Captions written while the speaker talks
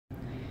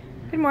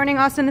Good morning,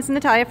 Austin. This is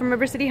Natalia from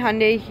River City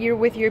Hyundai here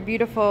with your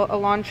beautiful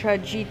Elantra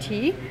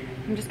GT.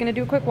 I'm just going to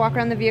do a quick walk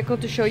around the vehicle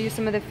to show you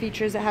some of the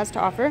features it has to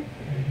offer.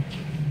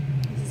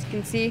 As you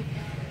can see,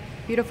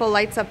 beautiful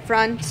lights up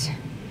front.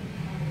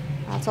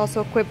 It's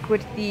also equipped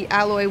with the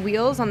alloy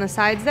wheels on the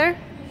sides there.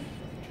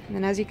 And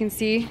then as you can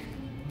see,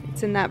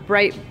 it's in that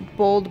bright,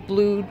 bold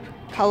blue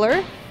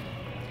color.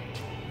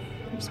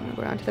 I just want to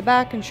go around to the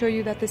back and show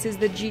you that this is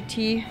the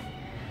GT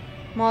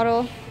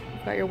model.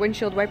 You've got your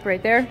windshield wiper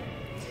right there.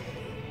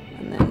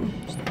 And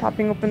then just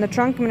popping open the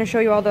trunk, I'm going to show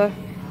you all the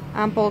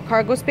ample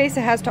cargo space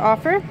it has to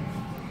offer,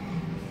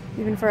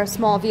 even for a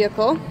small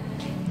vehicle.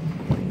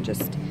 And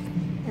just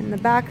in the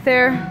back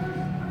there,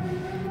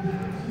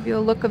 give you a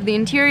look of the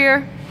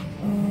interior.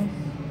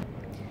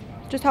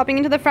 Just hopping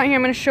into the front here,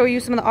 I'm going to show you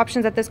some of the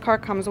options that this car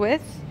comes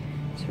with.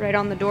 So right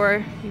on the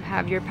door, you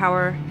have your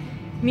power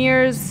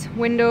mirrors,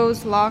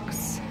 windows,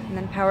 locks, and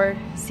then power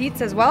seats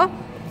as well.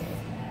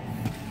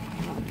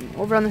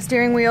 Over on the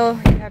steering wheel,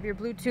 you have your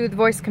Bluetooth,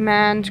 voice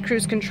command,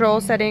 cruise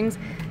control settings,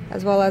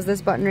 as well as this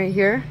button right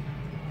here.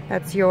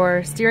 That's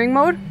your steering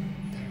mode.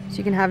 So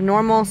you can have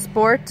normal,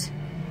 sport,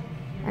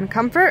 and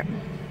comfort.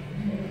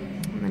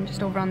 And then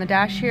just over on the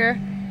dash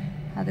here,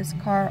 this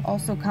car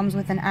also comes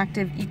with an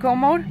active eco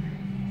mode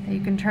that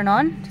you can turn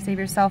on to save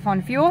yourself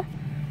on fuel.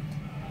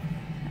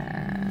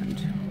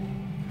 And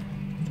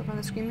over on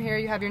the screen here,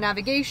 you have your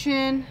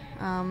navigation,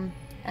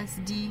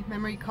 SD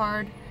memory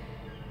card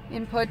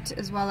input,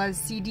 as well as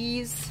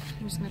CDs.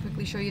 I'm just going to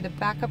quickly show you the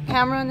backup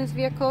camera on this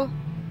vehicle.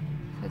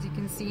 As you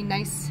can see,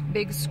 nice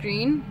big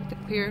screen with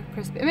a clear,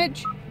 crisp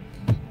image.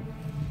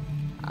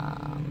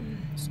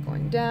 Just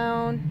going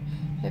down,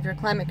 you have your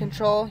climate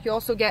control. You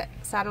also get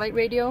satellite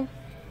radio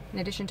in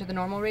addition to the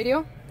normal radio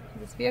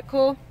in this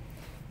vehicle.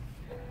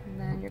 And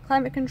then your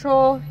climate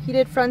control,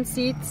 heated front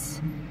seats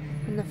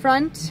in the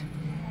front,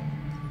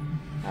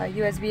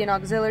 USB and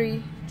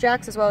auxiliary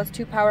jacks, as well as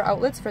 2 power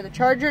outlets for the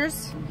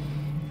chargers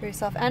for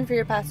yourself and for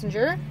your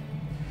passenger.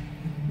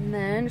 And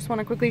then just want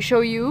to quickly show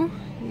you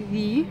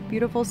the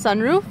beautiful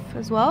sunroof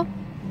as well.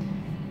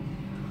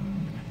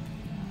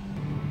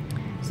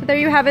 So there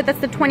you have it.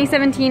 That's the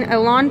 2017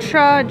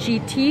 Elantra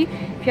GT.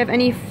 If you have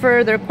any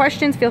further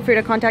questions, feel free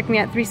to contact me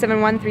at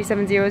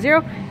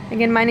 371-3700.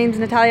 Again, my name is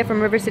Natalia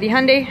from River City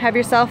Hyundai. Have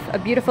yourself a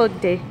beautiful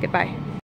day. Goodbye.